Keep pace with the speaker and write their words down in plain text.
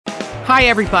Hi,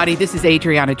 everybody. This is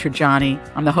Adriana Trajani.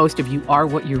 I'm the host of You Are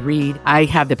What You Read. I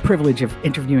have the privilege of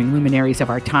interviewing luminaries of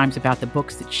our times about the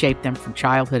books that shaped them from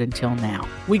childhood until now.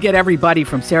 We get everybody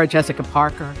from Sarah Jessica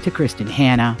Parker to Kristen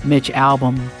Hanna, Mitch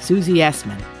Albom, Susie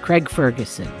Essman, Craig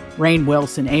Ferguson, Rainn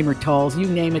Wilson, Amor Tolls, you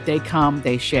name it, they come,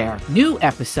 they share. New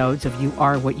episodes of You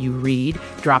Are What You Read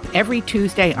drop every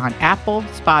Tuesday on Apple,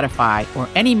 Spotify, or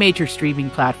any major streaming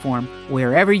platform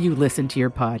wherever you listen to your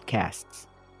podcasts.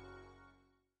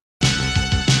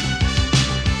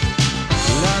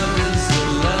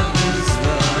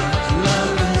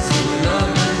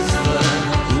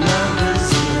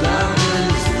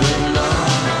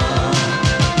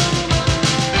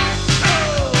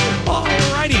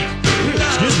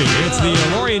 It's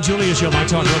the Lori and Julia Show, My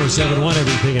Talk 107.1,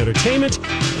 Everything Entertainment.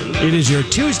 It is your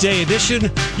Tuesday edition.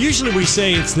 Usually we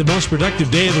say it's the most productive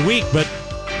day of the week, but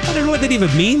I don't know what that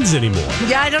even means anymore.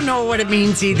 Yeah, I don't know what it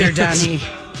means either, Donnie.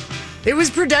 It was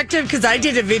productive because I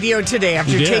did a video today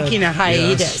after taking a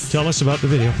hiatus. Yes. Tell us about the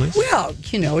video, please. Well,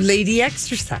 Lady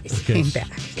Exercise came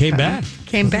back. Came back.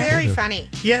 Very funny.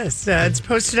 Yes, it's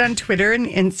posted on Twitter and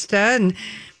Insta, and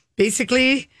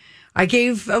basically I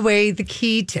gave away the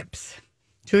key tips.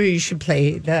 You should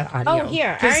play the audio. Oh,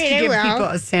 here. Just all right, to give I will. people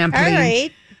a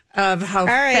sampling of how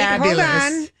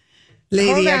fabulous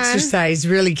Lady Exercise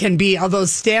really can be. Although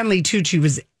Stanley Tucci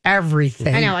was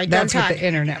everything. I know. That's what the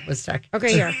internet was talking.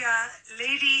 Okay, here.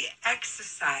 Lady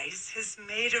Exercise has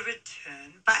made a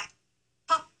return by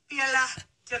popular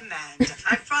demand.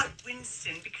 I brought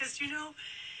Winston because, you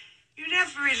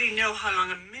never really know how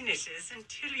long a minute is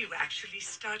until you actually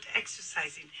start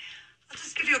exercising. I'll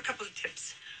just give you a couple of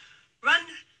tips. Run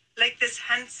like this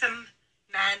handsome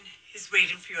man is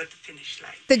waiting for you at the finish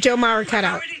line. The Joe Mauer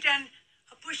cutout. I've already done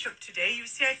a push-up today. You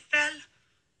see, I fell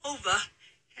over,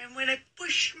 and when I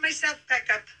pushed myself back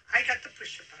up, I got the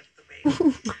push-up out of the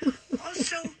way.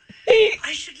 Also,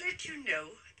 I should let you know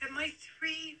that my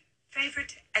 3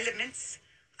 favorite elements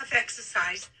of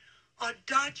exercise are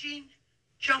dodging,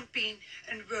 jumping,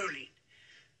 and rolling.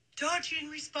 Dodging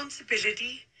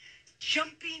responsibility,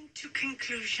 jumping to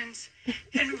conclusions,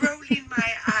 and rolling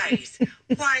my eyes.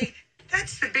 Why,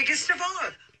 that's the biggest of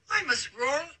all. I must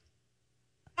roll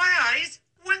my eyes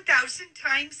 1,000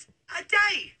 times a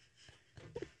day.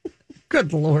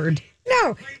 Good Lord.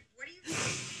 No.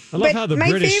 I love how the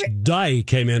British die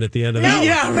came in at the end of that.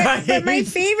 Yeah, right. But my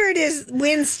favorite is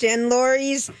Winston,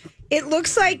 Lori's. It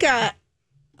looks like a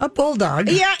bulldog.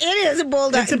 Yeah, it is a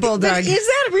bulldog. It's a bulldog. But is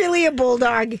that really a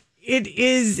bulldog? It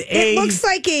is It looks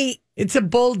like a... It's a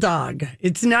bulldog.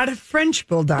 It's not a French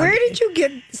bulldog. Where did you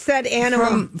get said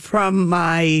animal? From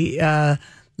my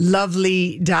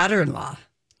lovely daughter-in-law.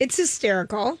 It's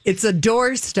hysterical. It's a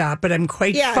doorstop, but I'm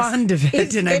quite fond of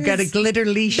it, and I've got a glitter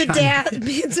leash on it.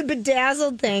 It's a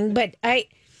bedazzled thing, but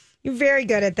you're very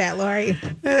good at that, Lori.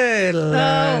 Hey,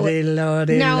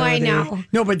 Lordy. Now I know.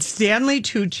 No, but Stanley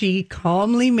Tucci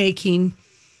calmly making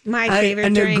My favorite a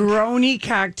drink. Negroni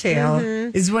cocktail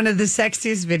is one of the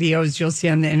sexiest videos you'll see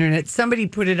on the internet. Somebody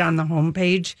put it on the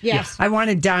homepage. Yes. I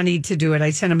wanted Donnie to do it.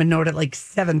 I sent him a note at like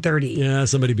 7:30. Yeah,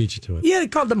 somebody beat you to it. Yeah, they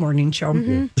called the morning show.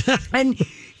 And,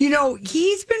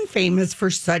 he's been famous for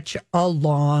such a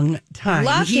long time.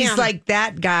 Love he's him. like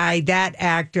that guy, that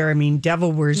actor. I mean,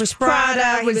 Devil Wears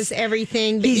Prada. He was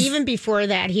everything. But even before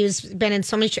that, he's been in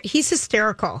so many shows. He's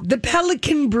hysterical. The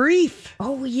Pelican Brief.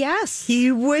 Oh, yes.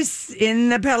 He was in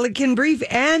the Pelican Brief,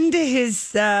 and his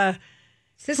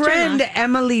friend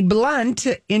Emily Blunt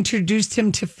introduced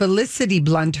him to Felicity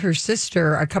Blunt, her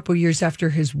sister, a couple years after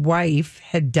his wife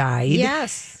had died.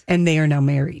 Yes. And they are now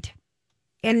married.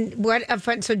 And what a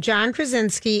fun. So John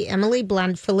Krasinski, Emily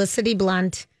Blunt, Felicity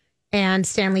Blunt, and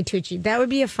Stanley Tucci. That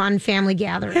would be a fun family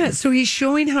gathering. Yeah, so he's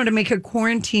showing how to make a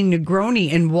quarantine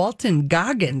Negroni, and Walton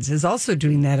Goggins is also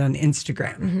doing that on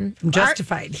Instagram. From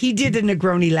Justified. He did a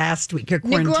Negroni last week, a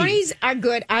quarantine. Negronis are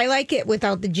good. I like it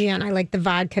without the gin. I like the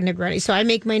vodka Negroni. So I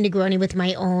make my Negroni with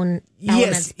my own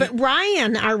elements. Yes. But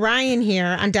our Ryan here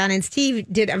on Don and Steve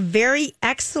did a very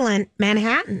excellent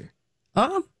Manhattan.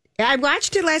 Oh, I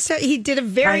watched it last night. He did a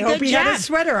very I good hope he job. had a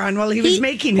sweater on while he was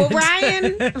making Well,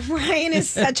 it. Ryan is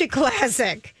such a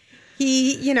classic.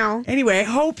 He, Anyway, I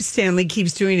hope Stanley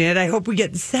keeps doing it. I hope we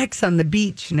get sex on the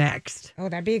beach next. Oh,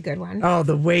 that'd be a good one. Oh,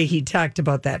 the way he talked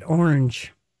about that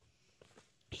orange.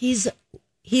 He's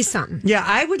something. Yeah,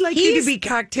 I would like you to be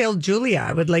Cocktail Julia.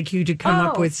 I would like you to come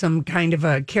up with some kind of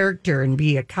a character and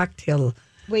be a cocktail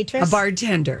waitress, a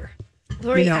bartender.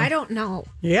 Lori, I don't know.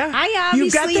 Yeah. I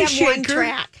obviously have one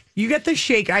track. You got the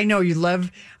shake. I know you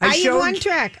love. I have one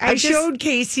track. I showed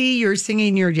Casey you're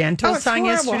singing your Yentl song horrible.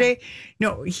 yesterday.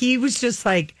 No, he was just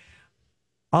like,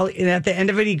 and at the end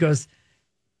of it, he goes,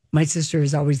 My sister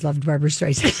has always loved Barbara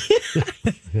Streisand.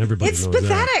 Everybody It's knows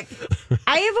pathetic.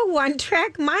 I have a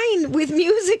one-track mind with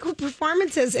musical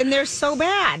performances, and they're so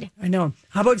bad. I know.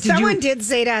 How about Someone did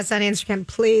say to us on Instagram,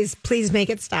 please make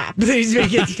it stop. Please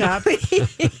make it stop.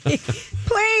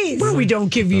 Please. Well, we don't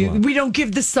give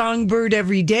the songbird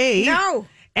every day. No.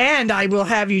 And I will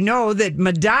have you know that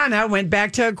Madonna went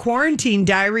back to a quarantine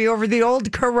diary over the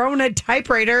old Corona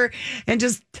typewriter and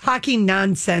just talking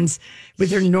nonsense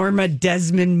with her Norma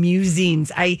Desmond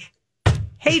musings. I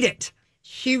hate it.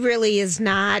 She really is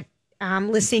not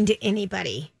listening to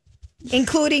anybody,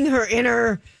 including her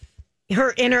inner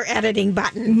editing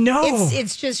button. No.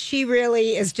 It's just, she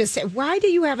really is just, why do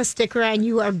you have a sticker on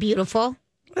You Are Beautiful?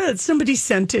 Well, somebody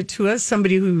sent it to us.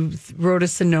 Somebody who wrote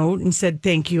us a note and said,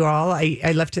 thank you all.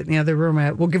 I left it in the other room.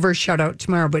 We'll give her a shout out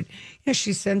tomorrow. But yeah,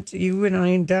 she sent you and I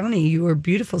and Donnie, You Are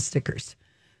Beautiful stickers.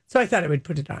 So I thought I would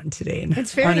put it on today in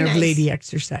honor of Lady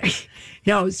Exercise.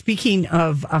 Now, speaking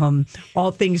of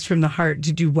all things from the heart,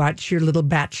 did you watch your little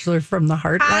Bachelor from the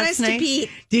Heart last night? Pete.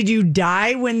 Did you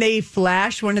die when they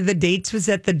flashed? One of the dates was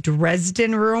at the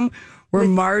Dresden Room where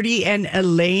Marty and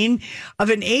Elaine, of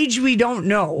an age we don't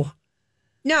know.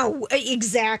 No,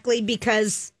 exactly,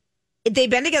 because they've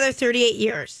been together 38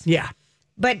 years. Yeah.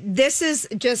 But this is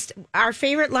just our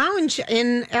favorite lounge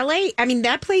in LA. I mean,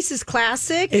 that place is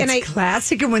classic. It's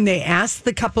classic. And when they asked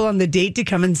the couple on the date to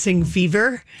come and sing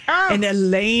Fever, and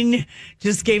Elaine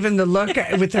just gave him the look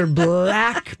with her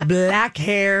black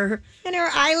hair. And her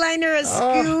eyeliner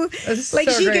askew. Like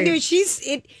so she great. can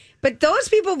do. But those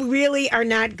people really are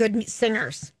not good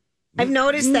singers. I've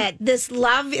noticed that this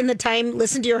Love in the Time,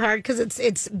 Listen to Your Heart, because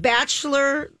it's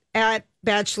Bachelor at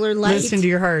Bachelor Light. Listen to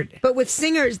Your Heart. But with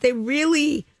singers, they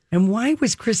really... And why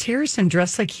was Chris Harrison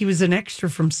dressed like he was an extra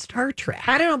from Star Trek?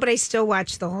 I don't know, but I still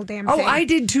watched the whole damn thing. Oh, I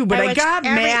did too, but I watched got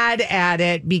mad at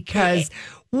it because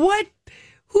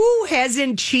who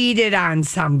hasn't cheated on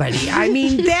somebody? I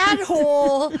mean, that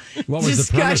whole What was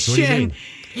the premise? What do you discussion... mean?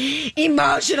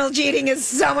 Emotional cheating is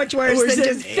so much worse than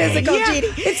just physical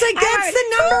cheating. It's like that's the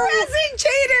number. Who hasn't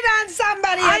cheated on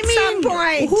somebody at some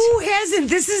point? Who hasn't?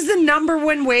 This is the number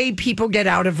one way people get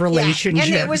out of relationships.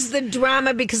 And it was the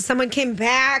drama because someone came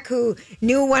back who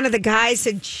knew one of the guys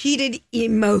had cheated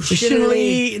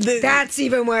emotionally. That's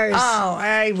even worse. Oh,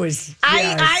 I was.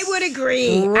 I would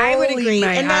agree. I would agree.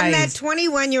 And then that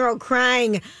 21-year-old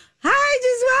crying, I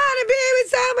just want to be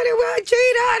with someone who won't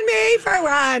cheat on me for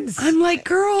once. I'm like,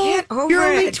 girl, Get over you're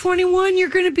only it. 21. You're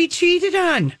going to be cheated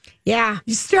on. Yeah.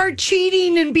 You start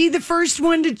cheating and be the first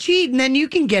one to cheat, and then you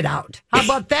can get out. How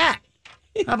about that?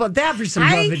 How about that for some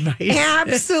love advice? I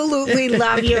absolutely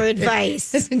love your advice.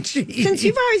 Since Cheating.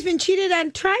 you've always been cheated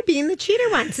on, try being the cheater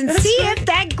once and see if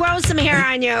that grows some hair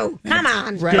on you. Come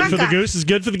on. Good Buck for the up. goose is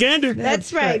good for the gander.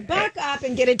 That's right. Buck up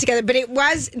and get it together. But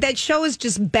that show is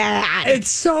just bad. It's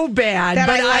so bad. That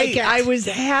but I like it. I was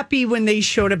happy when they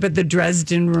showed up at the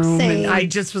Dresden Room. Same. And I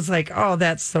just was like, oh,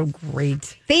 that's so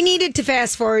great. They needed to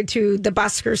fast forward to the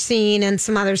busker scene and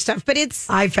some other stuff. But it's...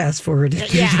 I fast forwarded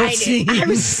to Yeah, that I did. scene. I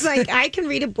was just like, I can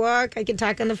read a book, I can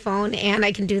talk on the phone, and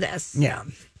I can do this. Yeah.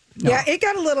 Yeah, it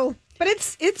got a little... But it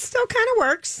still kind of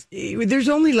works. There's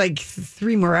only like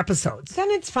 3 more episodes.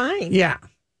 Then it's fine. Yeah.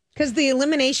 Because the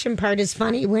elimination part is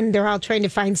funny when they're all trying to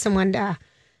find someone to,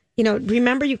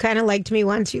 remember you kind of liked me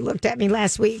once, you looked at me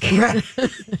last week.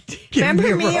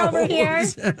 Remember me over here?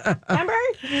 Remember?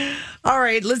 All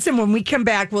right, listen, when we come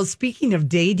back, well, speaking of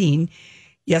dating,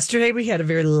 yesterday we had a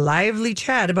very lively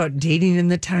chat about dating in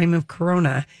the time of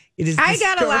Corona. I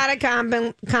got a lot of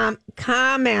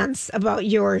comments about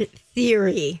your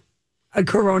theory.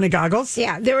 Corona goggles?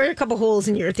 Yeah, there were a couple holes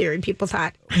in your theory, people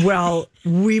thought. Well,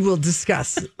 we will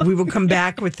discuss. We will come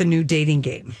back with the new dating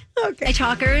game. Okay. Hi,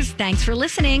 Talkers. Thanks for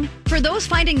listening. For those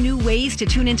finding new ways to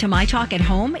tune into My Talk at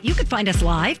home, you can find us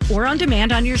live or on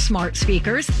demand on your smart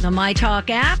speakers, the My Talk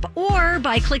app, or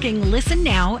by clicking Listen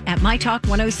Now at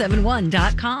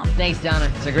MyTalk1071.com. Thanks,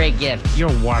 Donna. It's a great gift.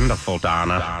 You're wonderful,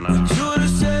 Donna.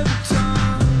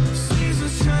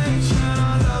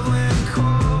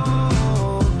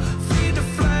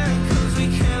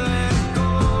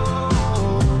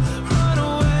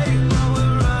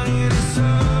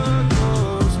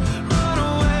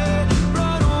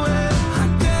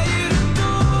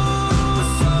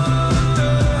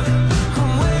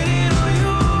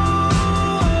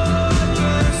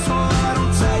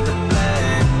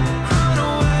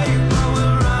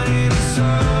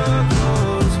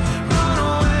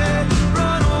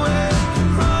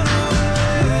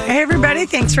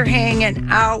 Thanks for hanging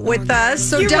out with us.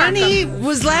 So, You're Donnie,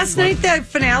 was last night the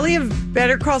finale of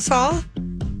Better Call Saul?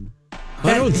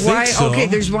 I don't think so. Okay,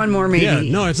 there's one more maybe. Yeah,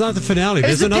 no, it's not the finale.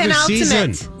 There's another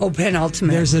season.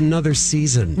 Penultimate. There's another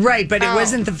season. Right, but it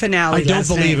wasn't the finale. I don't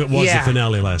believe it was the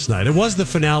finale last night. It was the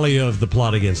finale of The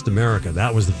Plot Against America.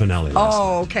 That was the finale last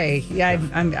night. Okay. Yeah,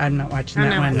 I'm not watching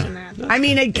that one. That. I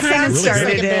mean, it kind of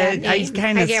started it. I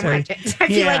kind of started. I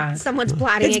feel like someone's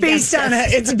plotting.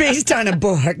 It's based on a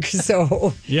book,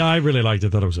 so. Yeah, I really liked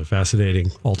it. Thought it was a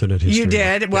fascinating alternate history. You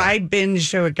did? Well, I binged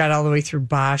show. It got all the way through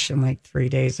Bosch in like 3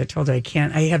 days. I told her I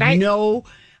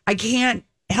can't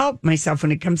help myself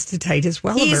when it comes to Titus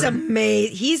Welliver. He's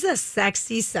amazing. He's a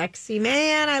sexy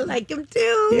man. I like him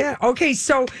too. Yeah. Okay.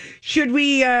 So should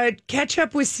we catch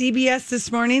up with CBS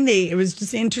this morning? It was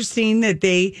just interesting that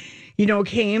they,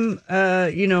 came,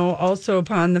 also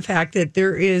upon the fact that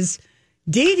there is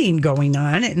dating going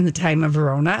on in the time of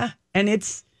Verona, and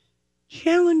it's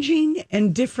challenging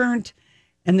and different,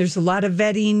 and there's a lot of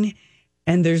vetting,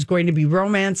 and there's going to be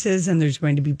romances, and there's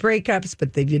going to be breakups,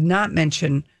 but they did not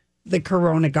mention the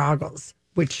Corona goggles,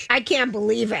 which I can't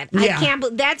believe it. Yeah. I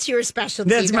can't. That's your specialty.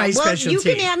 That's my specialty. You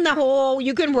can end the whole.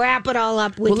 You can wrap it all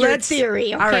up with your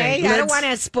theory. Okay, right, I don't want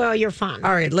to spoil your fun.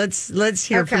 All right, let's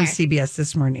hear from CBS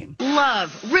this morning.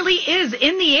 Love really is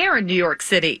in the air in New York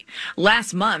City.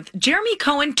 Last month, Jeremy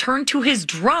Cohen turned to his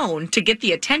drone to get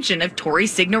the attention of Tori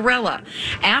Signorella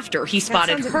after he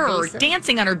spotted her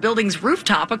dancing on her building's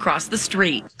rooftop across the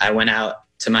street. I went out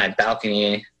to my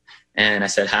balcony and I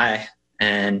said hi,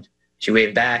 and she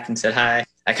waved back and said hi.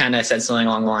 I kind of said something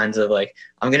along the lines of like,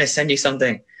 I'm going to send you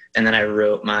something. And then I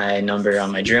wrote my number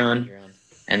on my drone.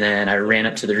 And then I ran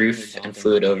up to the roof and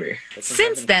flew it over.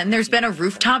 Since then, there's been a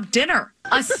rooftop dinner,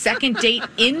 a second date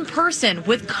in person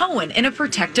with Cohen in a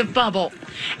protective bubble,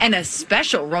 and a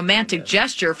special romantic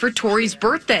gesture for Tori's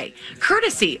birthday,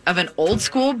 courtesy of an old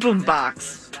school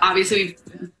boombox. Obviously,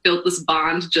 we've built this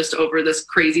bond just over this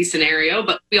crazy scenario,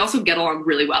 but we also get along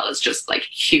really well as just like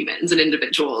humans and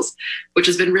individuals, which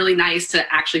has been really nice to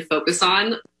actually focus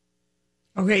on.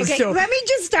 Okay, so let me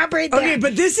just stop right there. Okay,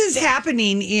 but this is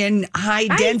happening in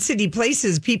high-density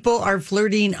places. People are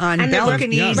flirting on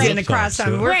balconies and across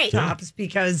on rooftops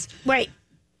because... Right.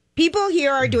 People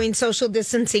here are doing social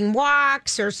distancing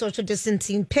walks or social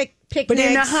distancing picnics. But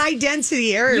in a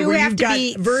high-density area where you've got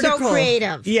vertical... so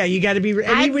creative. Yeah, you got to be...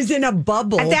 And he was in a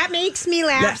bubble. That makes me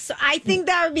laugh. So I think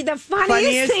that would be the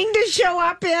funniest thing to show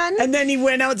up in. And then he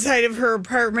went outside of her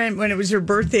apartment when it was her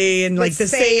birthday and like to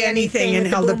say anything and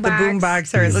held up the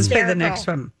boombox. All right, let's play the next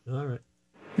one. All right.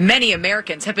 Many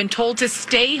Americans have been told to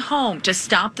stay home to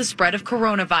stop the spread of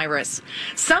coronavirus.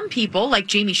 Some people, like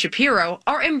Jamie Shapiro,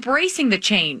 are embracing the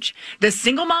change. The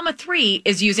single mom of 3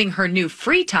 is using her new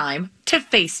free time to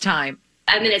FaceTime.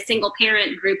 I'm in a single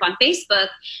parent group on Facebook,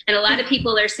 and a lot of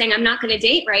people are saying, I'm not going to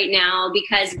date right now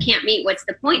because you can't meet. What's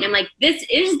the point? I'm like, this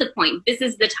is the point. This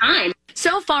is the time.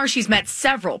 So far, she's met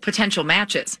several potential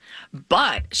matches,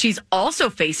 but she's also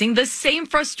facing the same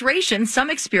frustration some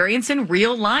experience in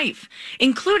real life,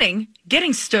 including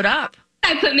getting stood up.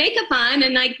 I put makeup on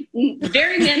and like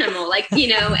very minimal, like, but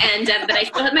I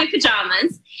still had my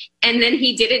pajamas, and then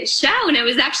he didn't show, and I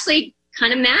was actually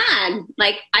kind of mad.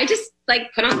 Like, I just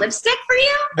put on lipstick for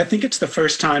you. I think it's the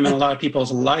first time in a lot of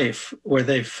people's life where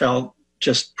they felt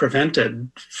just prevented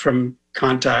from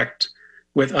contact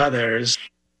with others.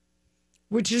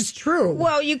 Which is true.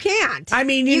 Well, you can't. I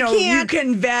mean, you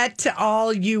can vet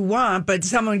all you want, but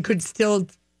someone could still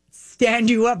stand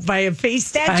you up via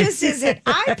FaceTime. That just isn't.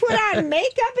 I put on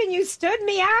makeup and you stood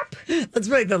me up. Let's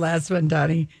play the last one,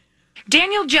 Donnie.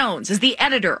 Daniel Jones is the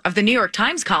editor of the New York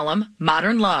Times column,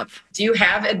 Modern Love. Do you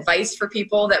have advice for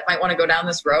people that might want to go down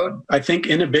this road? I think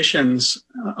inhibitions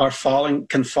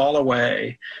can fall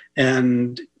away,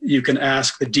 and you can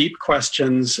ask the deep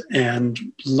questions and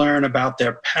learn about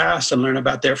their past and learn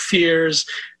about their fears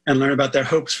and learn about their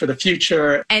hopes for the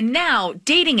future. And now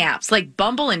dating apps like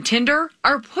Bumble and Tinder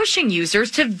are pushing users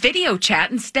to video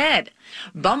chat instead.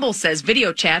 Bumble says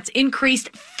video chats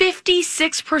increased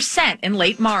 56% in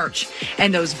late March,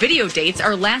 and those video dates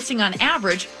are lasting on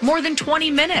average more than 20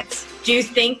 minutes. Do you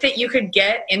think that you could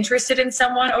get interested in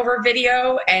someone over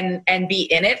video and be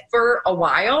in it for a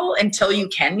while until you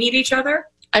can meet each other?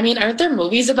 I mean, aren't there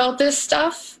movies about this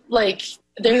stuff? Like,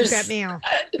 there's...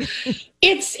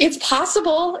 It's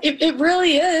possible. It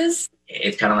really is.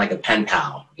 It's kind of like a pen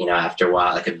pal, after a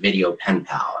while, like a video pen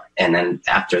pal. And then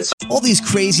after it's All these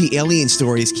crazy alien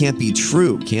stories can't be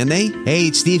true, can they? Hey,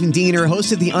 it's Stephen Diener,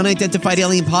 host of the Unidentified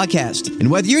Alien Podcast.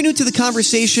 And whether you're new to the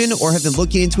conversation or have been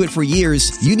looking into it for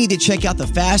years, you need to check out the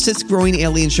fastest growing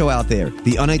alien show out there,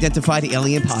 the Unidentified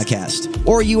Alien Podcast,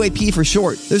 or UAP for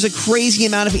short. There's a crazy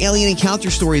amount of alien encounter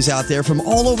stories out there from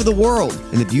all over the world.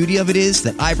 And the beauty of it is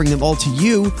that I bring them all to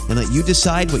you and let you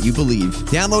decide what you believe.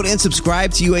 Download and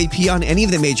subscribe to UAP on any of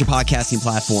the major podcasting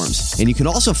platforms. And you can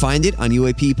also find it on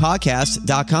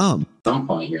UAPpodcast.com. At some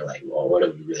point you're like, well, what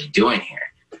are we really doing here?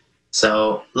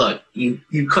 So look, you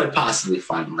could possibly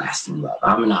find lasting love.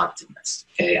 I'm an optimist,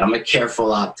 okay? I'm a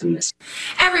careful optimist.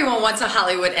 Everyone wants a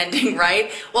Hollywood ending,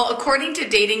 right? Well, according to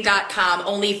dating.com,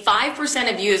 only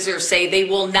 5% of users say they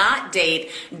will not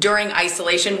date during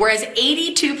isolation, whereas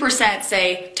 82%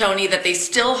 say, Tony, that they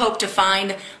still hope to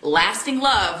find lasting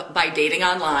love by dating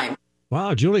online.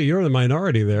 Wow, Julie, you're the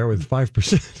minority there with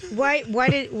 5%.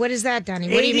 What is that, Donnie?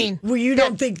 What do you mean? Well, you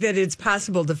don't think that it's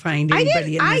possible to find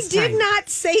anybody in this I did time. not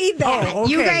say that. Oh,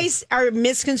 okay. You guys are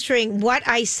misconstruing. What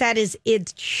I said is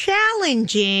it's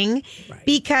challenging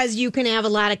because you can have a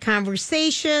lot of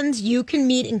conversations. You can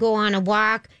meet and go on a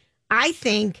walk. I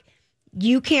think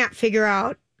you can't figure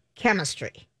out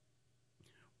chemistry.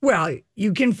 Well,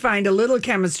 you can find a little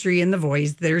chemistry in the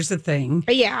voice. There's a thing.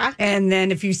 Yeah. And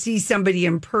then if you see somebody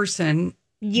in person,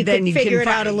 You then can you figure can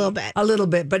it out find a little bit. A little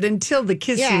bit. But until the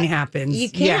kissing happens,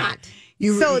 you can't.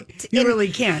 You really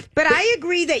can't. But I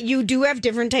agree that you do have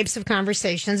different types of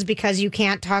conversations because you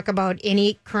can't talk about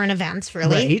any current events,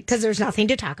 really, because there's nothing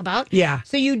to talk about. Yeah.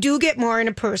 So you do get more in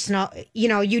a personal,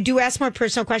 you do ask more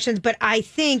personal questions. But I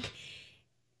think,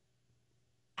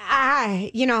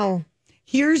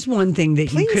 here's one thing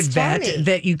that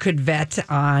you could vet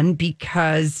on,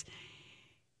 because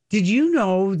did you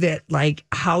know that like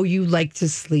how you like to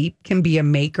sleep can be a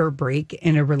make or break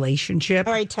in a relationship?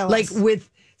 All right, tell like us. with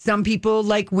some people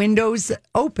like windows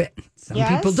open. Some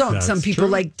people don't. That's Some people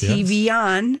true. like TV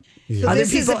on. So Other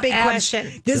this is a people big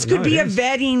question. This No, could be it a is.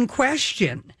 vetting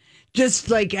question. Just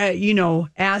like,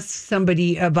 ask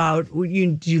somebody about, do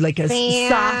you like a Fan.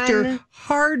 softer,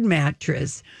 hard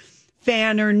mattress?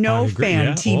 Fan or no fan?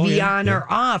 yeah. TV Oh, on or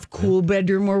off? Cool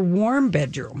bedroom or warm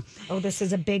bedroom? Oh, this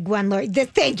is a big one, Lori.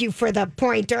 Thank you for the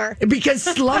pointer. Because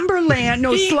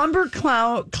Slumber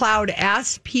Cloud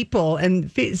asked people, and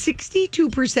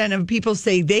 62% of people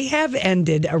say they have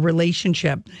ended a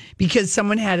relationship because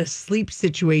someone had a sleep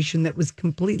situation that was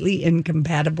completely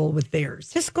incompatible with theirs.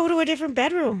 Just go to a different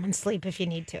bedroom and sleep if you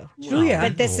need to. Julia.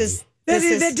 But this is...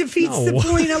 That defeats the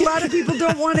point. A lot of people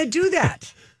don't want to do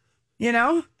that. You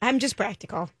know? I'm just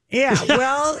practical. Yeah,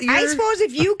 well, I suppose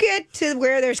if you get to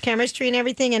where there's chemistry and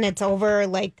everything and it's over,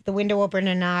 like the window open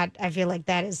or not, I feel like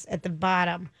that is at the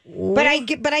bottom. But I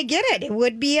get it. It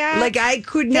would be like I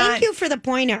could not. Thank you for the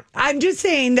pointer. I'm just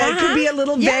saying that could be a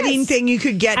little vetting thing you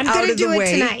could get I'm out gonna of the do way.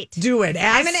 it tonight. Do it.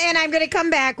 I'm going to come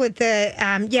back with the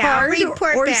Hard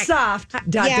report or back. soft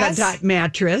dot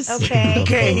mattress. Okay.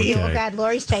 Okay. Oh God,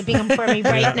 Lori's typing them for me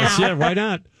right now. Yeah, why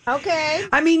not? Okay.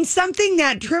 I mean, something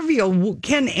that trivial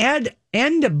can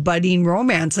end a budding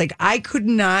romance. Like I could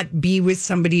not be with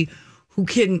somebody who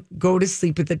can go to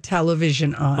sleep with the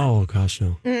television on. Oh gosh,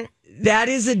 no. That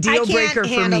is a deal breaker for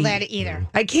me. I can't handle that either.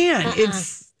 I can't.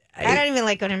 I don't even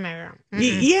like going in my room.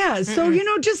 Yeah, so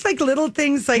just like little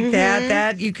things like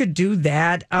that you could do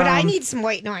that. But I need some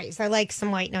white noise. I like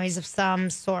some white noise of some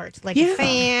sort, like a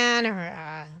fan or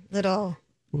a little.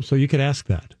 Well, so you could ask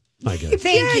that, I guess.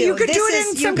 Thank you. You could This do it is-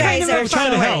 in you some guys kind of are a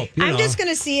trying to fun help. way. I'm just going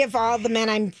to see if all the men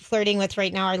I'm flirting with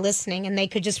right now are listening, and they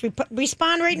could just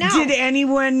respond right now. Did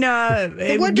anyone the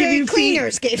give Woodbury you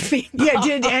cleaners gave me. Yeah,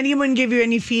 did anyone give you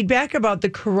any feedback about the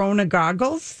Corona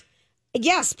goggles?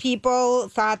 Yes, people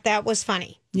thought that was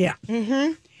funny. Yeah.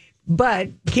 Mm-hmm. But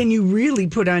can you really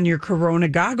put on your Corona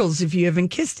goggles if you haven't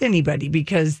kissed anybody?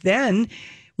 Because then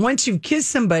once you've kissed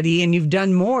somebody and you've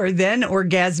done more, then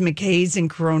orgasmic haze and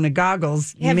Corona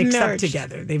goggles Have mix up merged.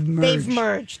 together. They've merged. They've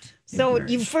merged. So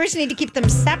you first need to keep them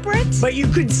separate. But you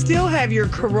could still have your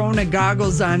Corona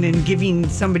goggles on and giving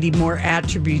somebody more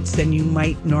attributes than you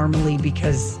might normally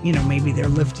because, maybe they're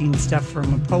lifting stuff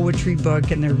from a poetry book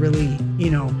and they're really,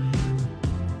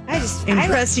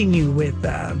 impressing you with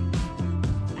their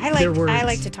words. I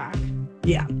like to talk.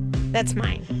 Yeah. That's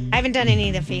mine. I haven't done any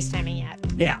of the FaceTiming yet.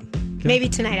 Yeah. Maybe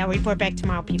tonight. I'll report back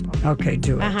tomorrow, people. Okay,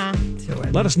 do it. Uh-huh. Do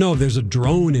it. Let us know if there's a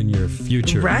drone in your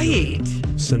future. Right.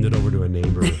 Send it over to a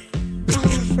neighbor.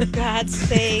 Oh, for God's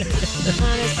sake.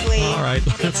 Honestly. All right,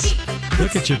 let's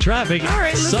look at your traffic. All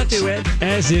right, let's Such do it.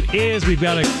 As it is, we've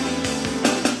got a...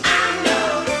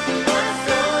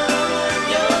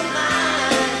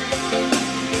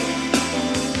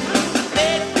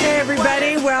 Hey,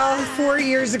 everybody. Well, 4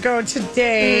 years ago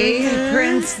today,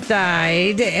 Prince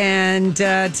died. And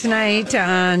tonight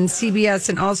on CBS,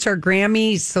 an All-Star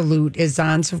Grammy salute is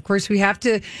on. So, of course, we have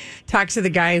to talk to the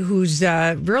guy who's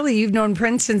really, you've known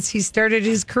Prince since he started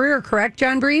his career, correct,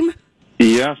 John Bream?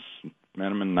 Yes. Met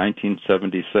him in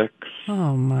 1976.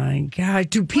 Oh, my God.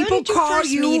 Do people call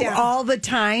you all the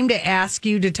time to ask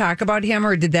you to talk about him,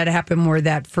 or did that happen more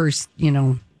that first,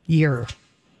 year?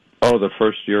 Oh, the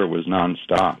first year was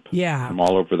nonstop. Yeah. From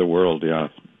all over the world, yeah.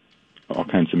 All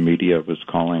kinds of media was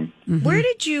calling. Mm-hmm. Where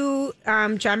did you,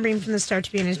 John Bream from the Star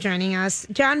Tribune is joining us.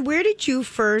 John, where did you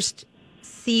first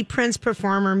see Prince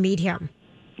perform or meet him?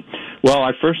 Well,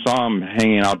 I first saw him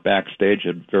hanging out backstage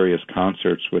at various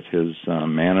concerts with his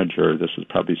manager. This was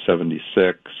probably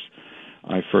 76.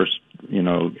 I first,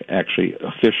 actually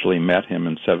officially met him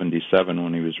in 77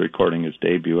 when he was recording his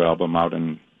debut album out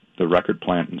in the record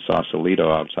plant in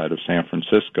Sausalito outside of San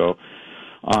Francisco.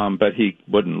 But he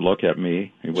wouldn't look at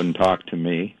me. He wouldn't talk to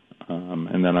me.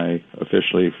 And then I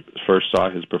officially first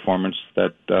saw his performance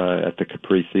at the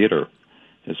Capri Theater,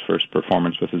 his first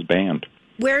performance with his band.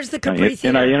 Where's the Capri Theater?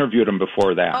 And I interviewed him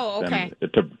before that. Oh, okay.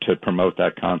 And to promote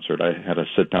that concert, I had a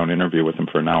sit-down interview with him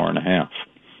for an hour and a half.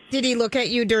 Did he look at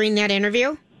you during that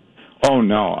interview? Oh,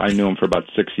 no. I knew him for about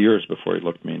 6 years before he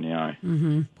looked me in the eye.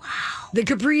 Mm-hmm. Wow. The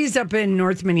Capri's up in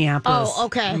North Minneapolis. Oh,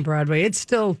 okay. On Broadway. It's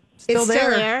still there. Still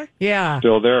there? Yeah.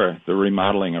 Still there. They're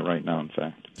remodeling it right now, in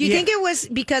fact. Do you think it was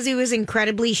because he was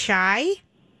incredibly shy?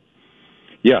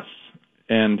 Yes.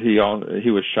 And he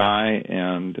was shy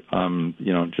and,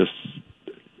 just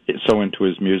so into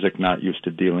his music, not used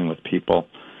to dealing with people.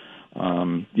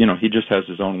 He just has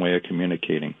his own way of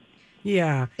communicating.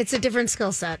 Yeah. It's a different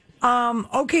skill set.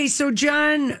 Okay, so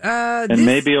John... and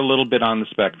maybe a little bit on the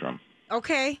spectrum.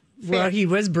 Okay. Fair. Well, he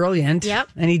was brilliant. Yep.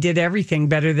 And he did everything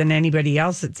better than anybody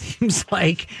else, it seems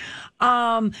like.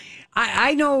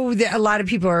 I know that a lot of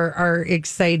people are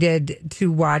excited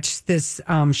to watch this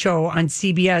show on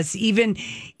CBS.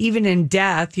 Even in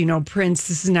death, Prince,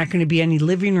 this is not going to be any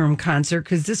living room concert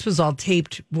because this was all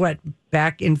taped,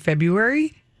 back in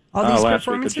February? All these last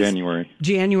performances? week of January.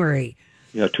 January.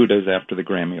 Yeah, 2 days after the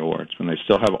Grammy Awards, when they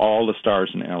still have all the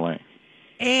stars in L.A.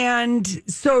 And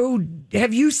so,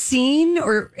 have you seen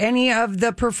or any of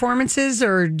the performances,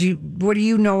 or what do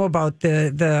you know about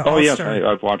the Oh, yes, All-Star?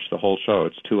 I've watched the whole show.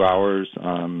 It's 2 hours,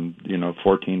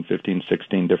 14, 15,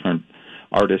 16 different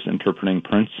artists interpreting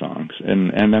Prince songs.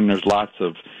 And then there's lots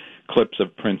of clips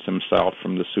of Prince himself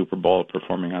from the Super Bowl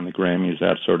performing on the Grammys,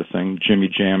 that sort of thing. Jimmy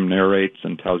Jam narrates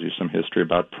and tells you some history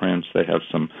about Prince. They have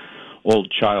some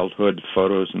old childhood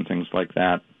photos and things like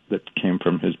that came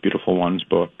from his Beautiful Ones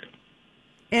book.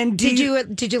 And did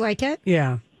you like it?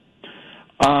 Yeah.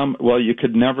 Well, you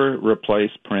could never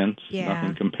replace Prince. Yeah.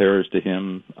 Nothing compares to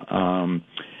him.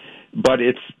 But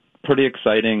it's pretty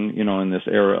exciting, in this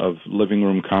era of living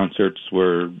room concerts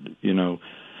where,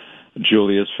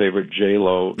 Julia's favorite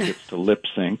J-Lo gets to lip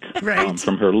sync. Right.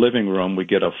 From her living room, we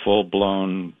get a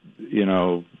full-blown,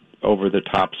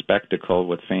 over-the-top spectacle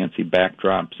with fancy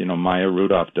backdrops. Maya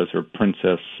Rudolph does her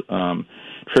Princess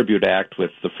tribute act with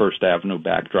the First Avenue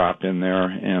backdrop in there,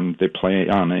 and they play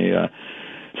on a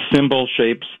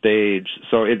cymbal-shaped stage.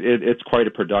 So it's quite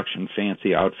a production,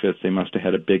 fancy outfits. They must have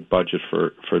had a big budget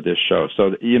for this show.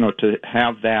 So, to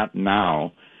have that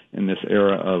now in this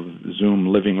era of Zoom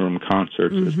living room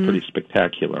concerts is pretty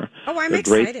spectacular. Oh, I'm They're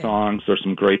excited. Great songs. There's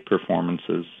some great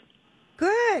performances.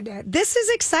 Good. This is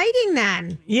exciting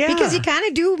then. Yeah. Because you kind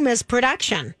of do miss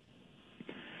production.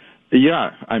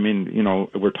 Yeah, I mean,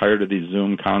 we're tired of these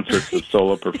Zoom concerts of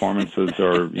solo performances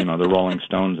or, the Rolling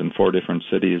Stones in 4 different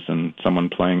cities and someone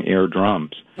playing air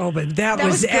drums. Oh, but that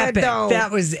was epic. Good, though.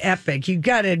 That was epic. You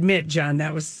got to admit, John,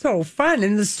 that was so fun.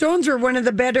 And the Stones were one of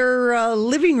the better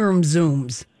living room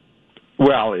Zooms.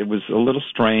 Well, it was a little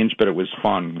strange, but it was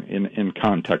fun. In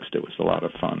context, it was a lot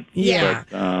of fun. Yeah.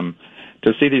 But,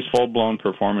 to see these full-blown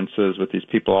performances with these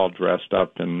people all dressed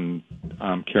up and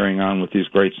carrying on with these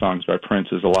great songs by Prince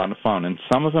is a lot of fun. And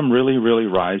some of them really, really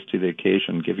rise to the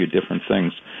occasion, give you different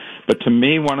things. But to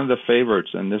me, one of the favorites,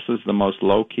 and this is the most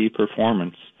low-key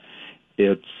performance,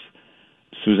 it's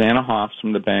Susanna Hoffs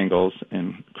from the Bangles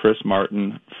and Chris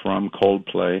Martin from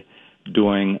Coldplay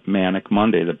doing Manic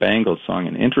Monday, the Bangles song.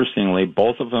 And interestingly,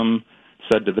 both of them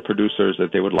said to the producers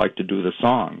that they would like to do the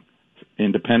song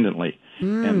independently.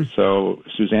 And so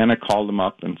Susanna called them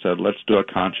up and said, let's do a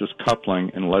conscious coupling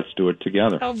and let's do it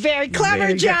together. Oh, very clever,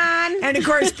 Very good. John. And of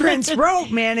course, Prince wrote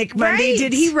Manic Monday. Right.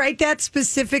 Did he write that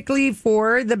specifically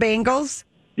for the Bangles?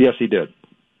 Yes, he did.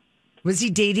 Was he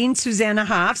dating Susanna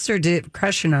Hoffs or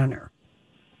crushing on her?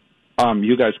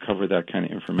 You guys cover that kind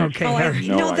of information. Okay. I have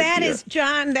no that idea. is,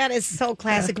 John, that is so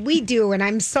classic. We do, and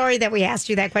I'm sorry that we asked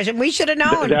you that question. We should have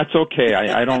known. That's okay.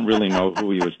 I don't really know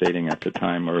who he was dating at the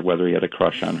time or whether he had a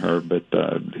crush on her, but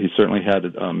he certainly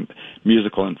had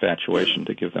musical infatuation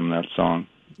to give them that song.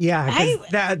 Yeah,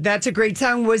 'cause that's a great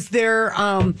song. Was there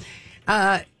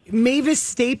Mavis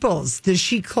Staples? Does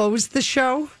she close the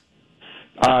show?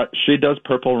 She does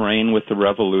Purple Rain with the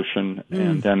Revolution,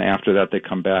 and then after that they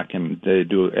come back and they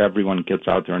do. Everyone gets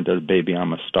out there and does Baby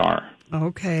I'm a Star.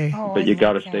 Okay. But you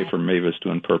got to stay for Mavis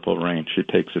doing Purple Rain. She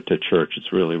takes it to church.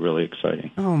 It's really, really exciting.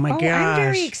 Oh my gosh! I'm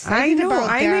very excited. I know. About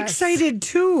I'm that. excited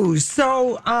too.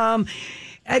 So,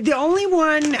 the only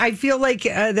one I feel like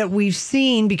that we've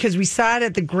seen, because we saw it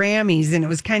at the Grammys and it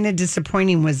was kind of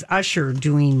disappointing, was Usher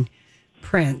doing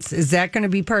Prince. Is that going to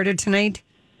be part of tonight?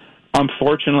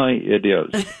 Unfortunately, it is.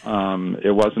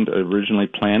 It wasn't originally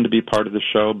planned to be part of the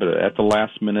show, but at the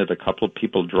last minute, a couple of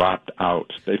people dropped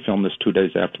out. They filmed this 2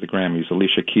 days after the Grammys.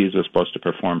 Alicia Keys was supposed to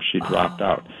perform. She dropped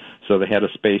out. So they had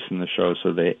a space in the show,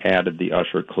 so they added the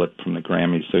Usher clip from the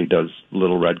Grammys. So he does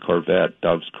Little Red Corvette,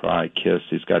 Doves Cry, Kiss.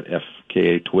 He's got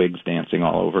FKA Twigs dancing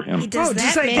all over him. He does that,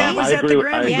 just like man. that was at the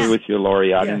Grammys. I agree with you,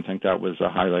 Lori. I didn't think that was a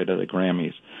highlight of the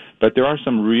Grammys. But there are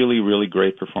some really, really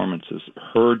great performances.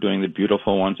 Her doing the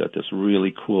beautiful ones at this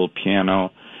really cool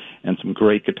piano, and some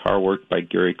great guitar work by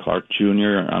Gary Clark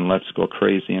Jr. on Let's Go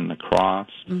Crazy and The Cross.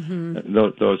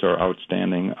 Those are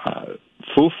outstanding.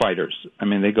 Foo Fighters, I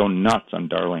mean, they go nuts on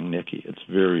Darling Nikki. It's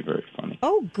very, very funny.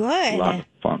 Oh, good. A lot of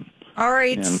fun. All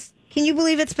right. And, can you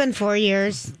believe it's been 4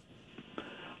 years?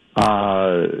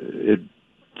 it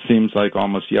seems like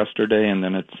almost yesterday, and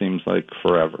then it seems like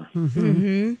forever.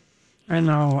 I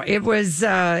know it was.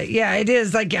 It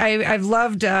is. Like I've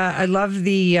loved. I love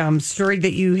the story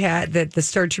that you had, that the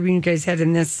Star Tribune you guys had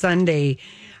in this Sunday.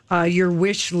 Your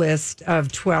wish list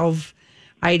of 12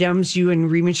 items. You and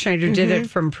Riemann Schneider did it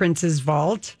from Prince's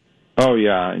vault. Oh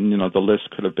yeah, and the list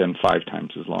could have been 5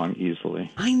 times as long easily.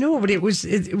 I know, but it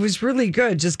was really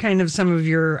good. Just kind of some of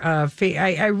your.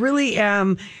 I really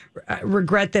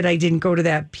regret that I didn't go to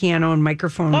that piano and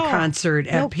microphone concert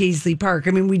at Paisley Park.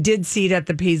 I mean, we did see it at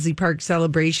the Paisley Park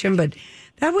celebration, but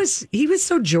he was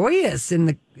so joyous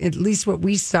in at least what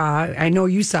we saw. I know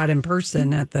you saw it in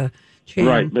person at the.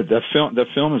 Right, but the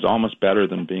film is almost better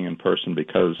than being in person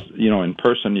because, in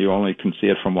person you only can see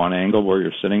it from one angle where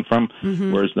you're sitting from,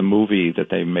 whereas the movie that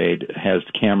they made has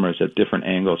cameras at different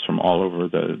angles from all over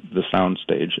the sound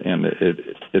stage, and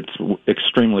it's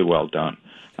extremely well done.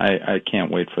 I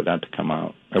can't wait for that to come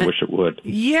out. I wish it would.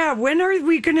 Yeah, when are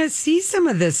we going to see some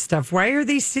of this stuff? Why are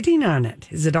they sitting on it?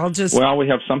 Is it all just... Well, we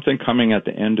have something coming at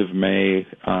the end of May,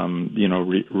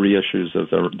 reissues of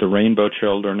the Rainbow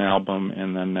Children album,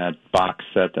 and then that box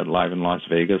set, that Live in Las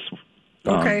Vegas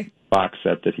box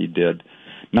set that he did.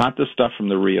 Not the stuff from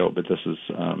the Rio, but this is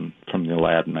from the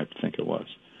Aladdin, I think it was.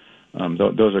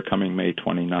 Those are coming May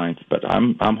 29th, but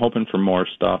I'm hoping for more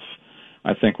stuff.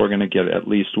 I think we're going to get at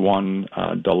least one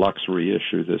deluxe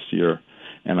reissue this year,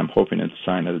 and I'm hoping it's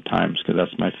Sign of the Times because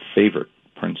that's my favorite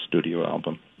Prince studio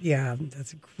album. Yeah,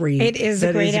 that's great. It is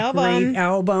a great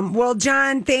album. Well,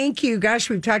 John, thank you.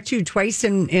 Gosh, we've talked to you twice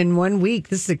in 1 week.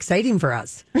 This is exciting for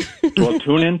us. Well,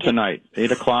 tune in tonight,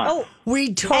 8 o'clock. Oh,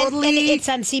 we totally... And it's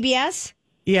on CBS?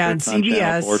 Yeah, it's on CBS.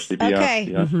 Channel 4 CBS. Okay,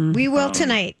 yes. We will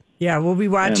tonight. Yeah, we'll be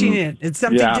watching it. It's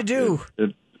something to do.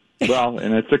 Well,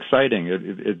 and it's exciting.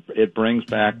 It brings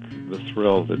back the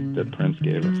thrill that Prince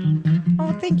gave us.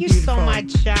 Oh, thank you so much,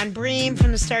 John Bream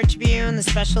from the Star Tribune. The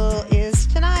special is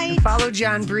tonight. Follow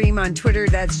John Bream on Twitter.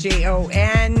 That's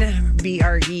JONBREAM.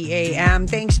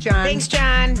 Thanks, John. Thanks,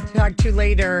 John. Talk to you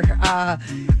later.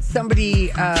 Somebody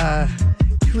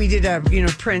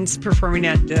tweeted, Prince performing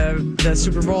at the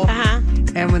Super Bowl.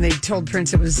 And when they told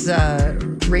Prince it was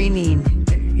raining,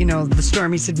 the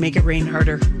storm, he said, "Make it rain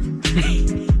harder."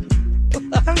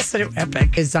 That was so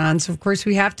epic. Is on. So, of course,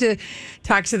 we have to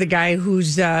talk to the guy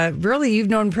who's really, you've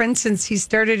known Prince since he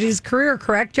started his career,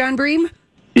 correct, John Bream?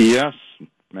 Yes.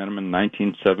 Met him in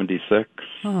 1976.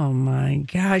 Oh, my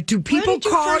God. Do people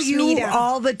call you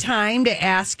all the time to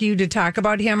ask you to talk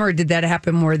about him, or did that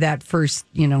happen more that first,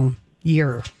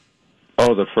 year?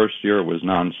 Oh, the first year was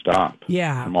nonstop.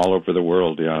 Yeah. From all over the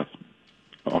world, yeah.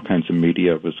 All kinds of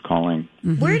media was calling.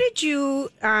 Where did you,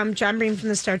 John Bream from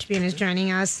the Star Tribune is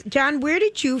joining us. John, where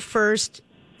did you first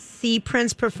see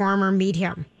Prince perform or meet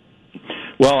him?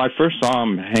 Well, I first saw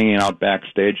him hanging out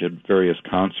backstage at various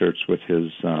concerts with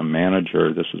his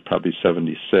manager. This was probably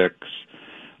 76.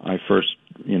 I first,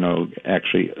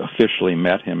 actually officially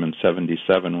met him in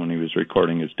 77 when he was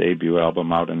recording his debut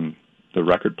album out in the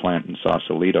record plant in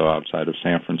Sausalito outside of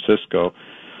San Francisco.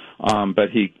 But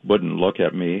he wouldn't look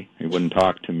at me. He wouldn't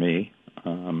talk to me.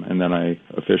 And then I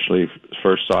officially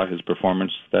first saw his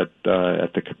performance at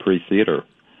the Capri Theater,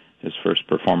 his first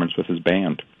performance with his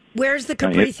band. Where's the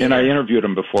Capri Theater? And I interviewed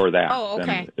him before that. Oh,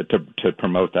 okay. And to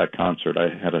promote that concert, I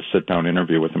had a sit-down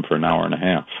interview with him for an hour and a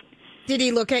half. Did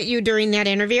he look at you during that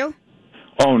interview?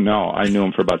 Oh, no. I knew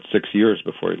him for about 6 years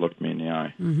before he looked me in the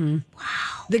eye. Mm-hmm.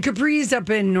 Wow. The Capri's up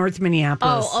in North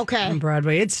Minneapolis. Oh, okay. On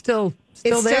Broadway. It's still It's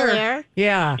there. still there?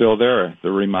 Yeah. Still there.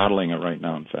 They're remodeling it right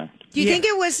now, in fact. Do you think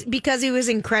it was because he was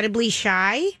incredibly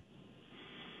shy?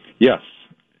 Yes.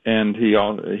 And he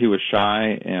was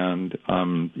shy and,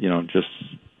 just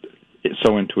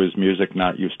so into his music,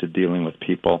 not used to dealing with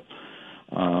people.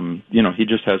 He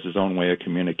just has his own way of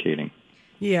communicating.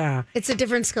 Yeah. It's a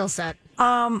different skill set.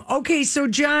 Okay, so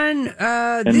John...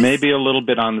 and maybe a little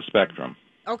bit on the spectrum.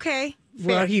 Okay.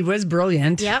 Well, he was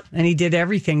brilliant. Yep. And he did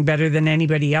everything better than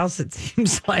anybody else, it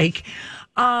seems like.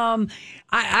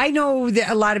 I know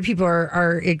that a lot of people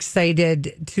are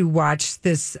excited to watch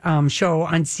this show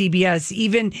on CBS.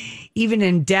 Even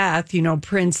in death,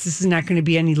 Prince, this is not going to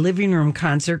be any living room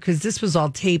concert because this was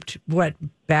all taped,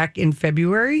 back in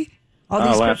February? All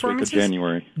these last performances? week of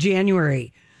January.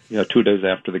 January. Yeah, 2 days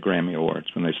after the Grammy Awards,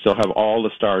 when they still have all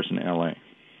the stars in L.A.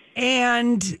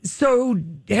 And so,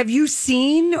 have you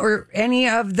seen or any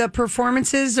of the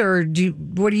performances, or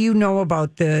what do you know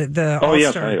about the Oh, yes,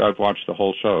 All-Star? I've watched the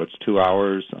whole show. It's 2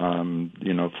 hours,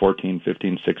 14,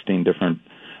 15, 16 different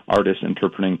artists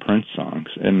interpreting Prince songs.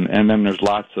 And then there's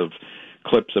lots of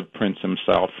clips of Prince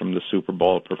himself from the Super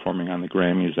Bowl performing on the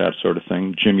Grammys, that sort of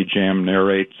thing. Jimmy Jam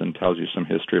narrates and tells you some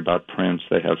history about Prince.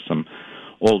 They have some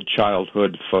old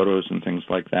childhood photos and things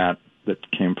like that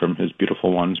came from his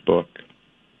Beautiful Ones book.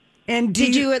 And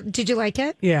did you like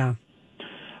it? Yeah.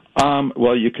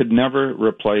 Well, you could never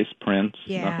replace Prince.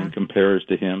 Yeah. Nothing compares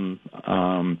to him.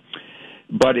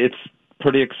 But it's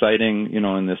pretty exciting,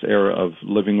 in this era of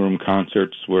living room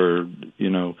concerts where,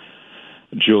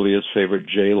 Julia's favorite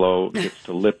J-Lo gets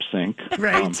to lip sync.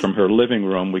 Right. From her living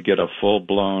room, we get a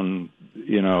full-blown,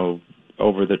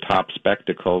 over-the-top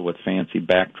spectacle with fancy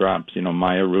backdrops.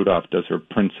 Maya Rudolph does her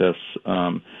Princess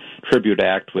tribute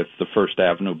act with the First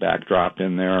Avenue backdrop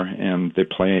in there, and they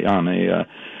play on a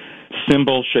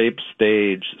cymbal-shaped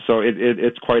stage. So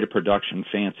it's quite a production,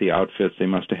 fancy outfits. They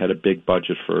must have had a big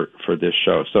budget for this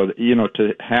show. So,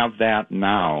 to have that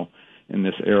now in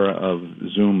this era of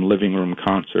Zoom living room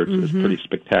concerts is pretty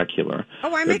spectacular.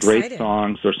 Oh, I'm They're excited. Great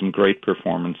songs. There's some great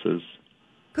performances.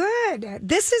 Good.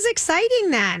 This is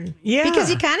exciting then. Yeah. Because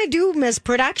you kind of do miss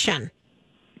production.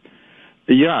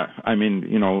 Yeah, I mean,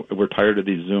 we're tired of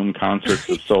these Zoom concerts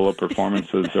with solo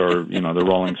performances or, the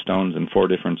Rolling Stones in 4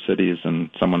 different cities and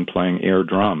someone playing air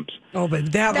drums. Oh,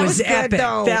 but that was was good, epic.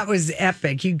 though. That was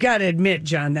epic. You got to admit,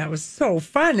 John, that was so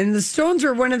fun. And the Stones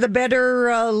were one of the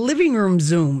better living room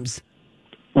Zooms.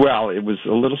 Well, it was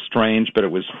a little strange, but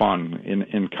it was fun.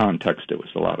 In context, it was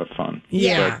a lot of fun.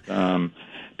 Yeah. But,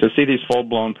 to see these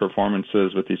full-blown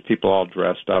performances with these people all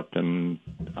dressed up and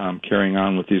carrying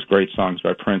on with these great songs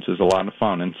by Prince is a lot of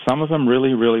fun. And some of them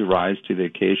really, really rise to the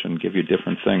occasion, give you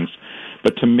different things.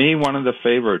 But to me, one of the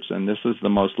favorites, and this is the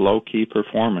most low-key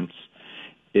performance,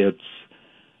 it's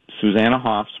Susanna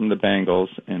Hoffs from the Bangles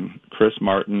and Chris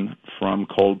Martin from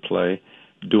Coldplay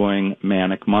doing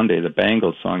Manic Monday, the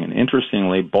Bangles song. And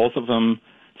interestingly, both of them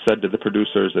said to the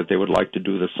producers that they would like to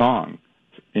do the song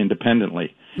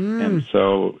independently. And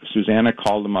so Susanna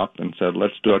called them up and said,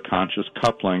 let's do a conscious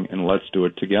coupling and let's do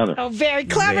it together. Oh, very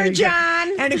clever,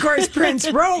 John. And of course, Prince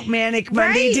wrote Manic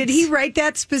Monday. Right. Did he write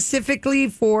that specifically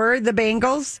for the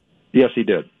Bangles? Yes, he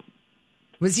did.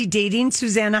 Was he dating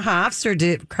Susanna Hoffs or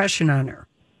crushing on her?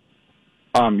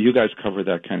 You guys cover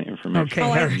that kind of information. Okay.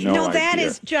 I have no that idea.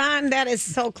 is, John, that is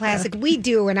so classic. We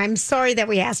do, and I'm sorry that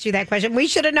we asked you that question. We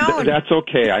should have known. That's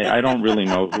okay. I don't really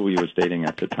know who he was dating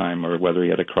at the time or whether he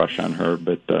had a crush on her,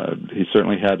 but he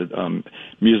certainly had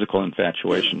musical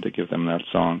infatuation to give them that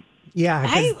song. Yeah,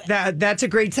 'cause that's a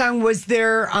great song. Was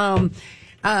there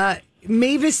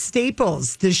Mavis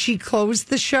Staples? Does she close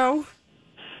the show?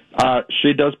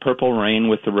 She does Purple Rain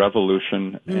with the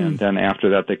Revolution, and then after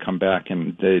that they come back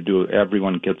and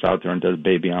everyone gets out there and does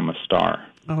Baby I'm a Star.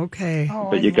 Okay.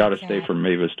 But you got to stay for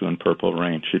Mavis doing Purple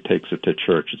Rain. She takes it to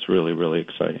church. It's really, really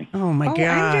exciting. Oh, my gosh.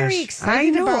 I'm very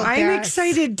excited about I'm this.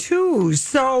 excited, too.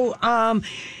 So,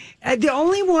 the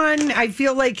only one I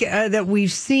feel like that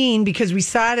we've seen, because we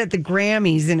saw it at the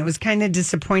Grammys, and it was kind of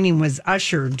disappointing, was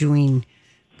Usher doing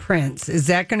Prince. Is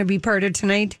that going to be part of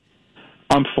tonight?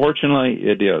 Unfortunately,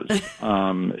 it is.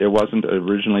 It wasn't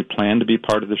originally planned to be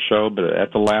part of the show, but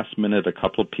at the last minute, a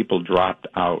couple of people dropped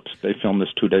out. They filmed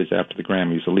this 2 days after the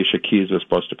Grammys. Alicia Keys was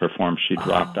supposed to perform. She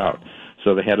dropped out.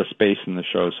 So they had a space in the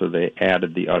show, so they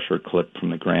added the Usher clip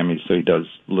from the Grammys. So he does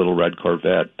Little Red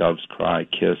Corvette, Doves Cry,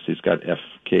 Kiss. He's got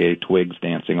FKA Twigs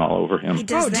dancing all over him. He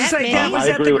does I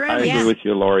agree with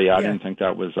you, Lori. I didn't think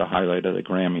that was a highlight of the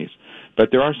Grammys. But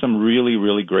there are some really,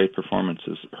 really great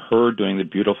performances. Her doing the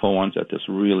beautiful ones at this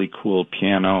really cool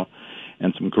piano,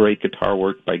 and some great guitar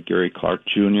work by Gary Clark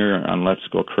Jr. on Let's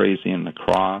Go Crazy and The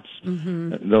Cross.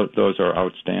 Mm-hmm. Those are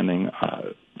outstanding.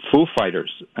 Foo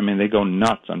Fighters, I mean, they go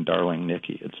nuts on Darling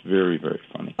Nikki. It's very, very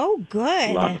funny. Oh,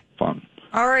 good. A lot of fun.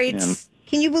 All right. And,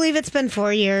 can you believe it's been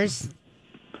 4 years?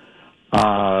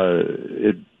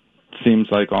 It seems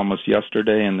like almost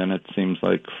yesterday, and then it seems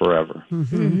like forever.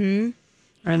 Mm-hmm.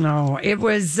 I know it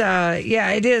was.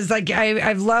 It is. Like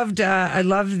I love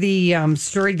the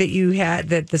story that you had,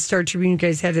 that the Star Tribune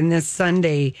guys had in this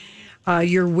Sunday.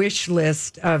 Your wish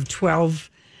list of 12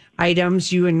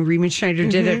 items. You and Riemann Schneider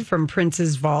did it from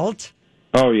Prince's vault.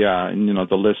 Oh yeah, and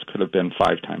the list could have been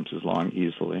 5 times as long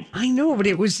easily. I know, but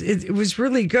it was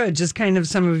really good. Just kind of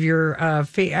some of your.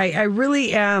 I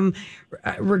really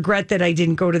regret that I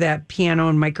didn't go to that piano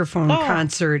and microphone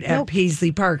concert at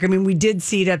Paisley Park. I mean, we did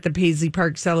see it at the Paisley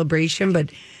Park celebration,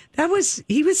 but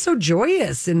he was so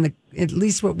joyous in at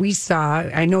least what we saw.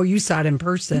 I know you saw it in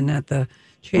person at the.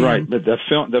 Right, but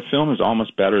the film is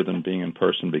almost better than being in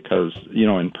person because,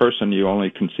 in person you only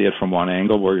can see it from one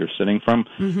angle where you're sitting from,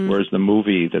 whereas the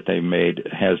movie that they made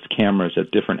has cameras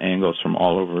at different angles from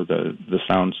all over the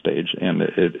sound stage, and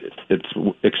it's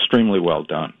extremely well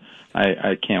done.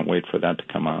 I can't wait for that to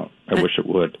come out. I wish it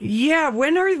would. Yeah,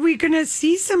 when are we going to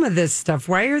see some of this stuff?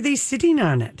 Why are they sitting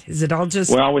on it? Is it all just...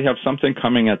 Well, we have something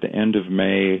coming at the end of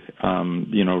May,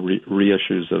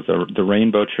 reissues of the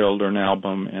Rainbow Children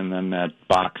album, and then that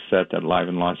box set, that Live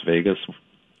in Las Vegas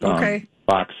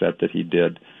box set that he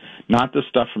did. Not the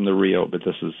stuff from the Rio, but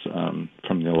this is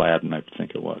from the Aladdin, I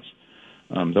think it was.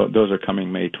 Those are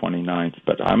coming May 29th,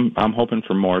 but I'm hoping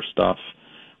for more stuff.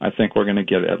 I think we're going to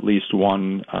get at least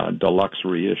one deluxe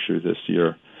reissue this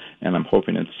year, and I'm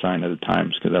hoping it's Sign of the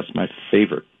Times because that's my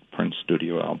favorite Prince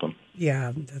studio album.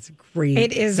 Yeah, that's great.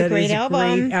 It is a great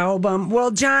album. Well,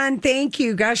 John, thank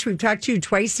you. Gosh, we've talked to you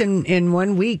twice in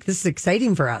 1 week. This is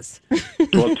exciting for us.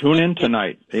 Well, tune in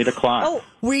tonight, 8 o'clock. Oh,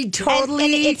 we totally...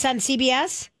 And it's on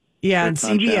CBS? Yeah, it's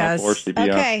on CBS. Channel 4 CBS.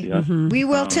 Okay, yes. We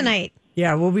will tonight.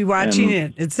 Yeah, we'll be watching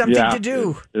it. It's something to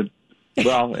do.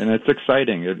 Well, and it's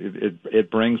exciting. It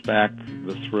brings back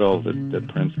the thrill that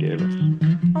Prince gave us.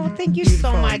 Oh, thank you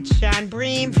so much, John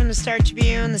Bream from the Star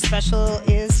Tribune. The special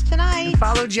is tonight.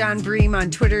 Follow John Bream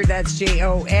on Twitter. That's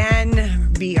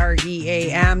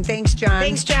JONBREAM. Thanks, John.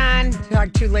 Thanks, John.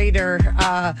 Talk to you later.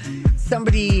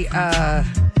 Somebody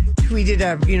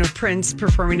tweeted Prince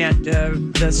performing at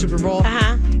the Super Bowl.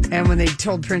 And when they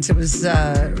told Prince it was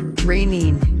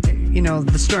raining,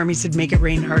 the storm, he said, "Make it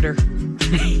rain harder."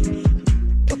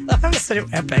 That was so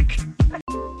epic.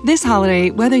 This holiday,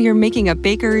 whether you're making a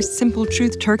Baker's Simple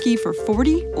Truth turkey for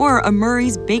 40 or a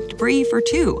Murray's Baked Brie for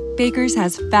 2, Baker's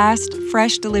has fast,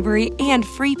 fresh delivery and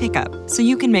free pickup, so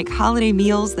you can make holiday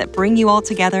meals that bring you all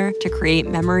together to create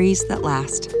memories that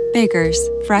last. Baker's,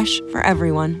 fresh for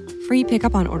everyone. Free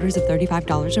pickup on orders of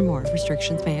 $35 or more.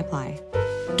 Restrictions may apply.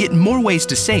 Get more ways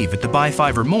to save at the Buy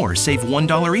 5 or More Save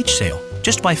 $1 each sale.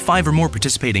 Just buy 5 or more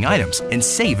participating items and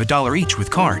save $1 each with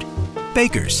card.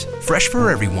 Baker's, fresh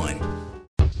for everyone.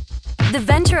 The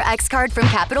Venture X card from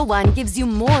Capital One gives you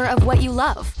more of what you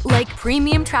love, like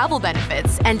premium travel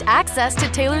benefits and access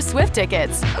to Taylor Swift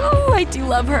tickets. Oh, I do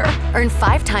love her. Earn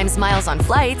 5 times miles on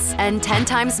flights and 10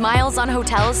 times miles on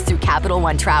hotels through Capital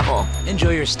One Travel.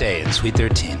 Enjoy your stay in Suite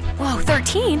 13. Whoa,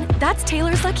 13? That's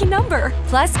Taylor's lucky number.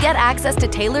 Plus, get access to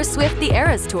Taylor Swift The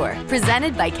Eras Tour,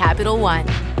 presented by Capital One.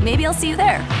 Maybe I'll see you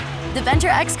there. The Venture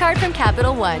X card from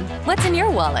Capital One. What's in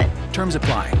your wallet? Terms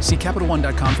apply. See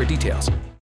CapitalOne.com for details.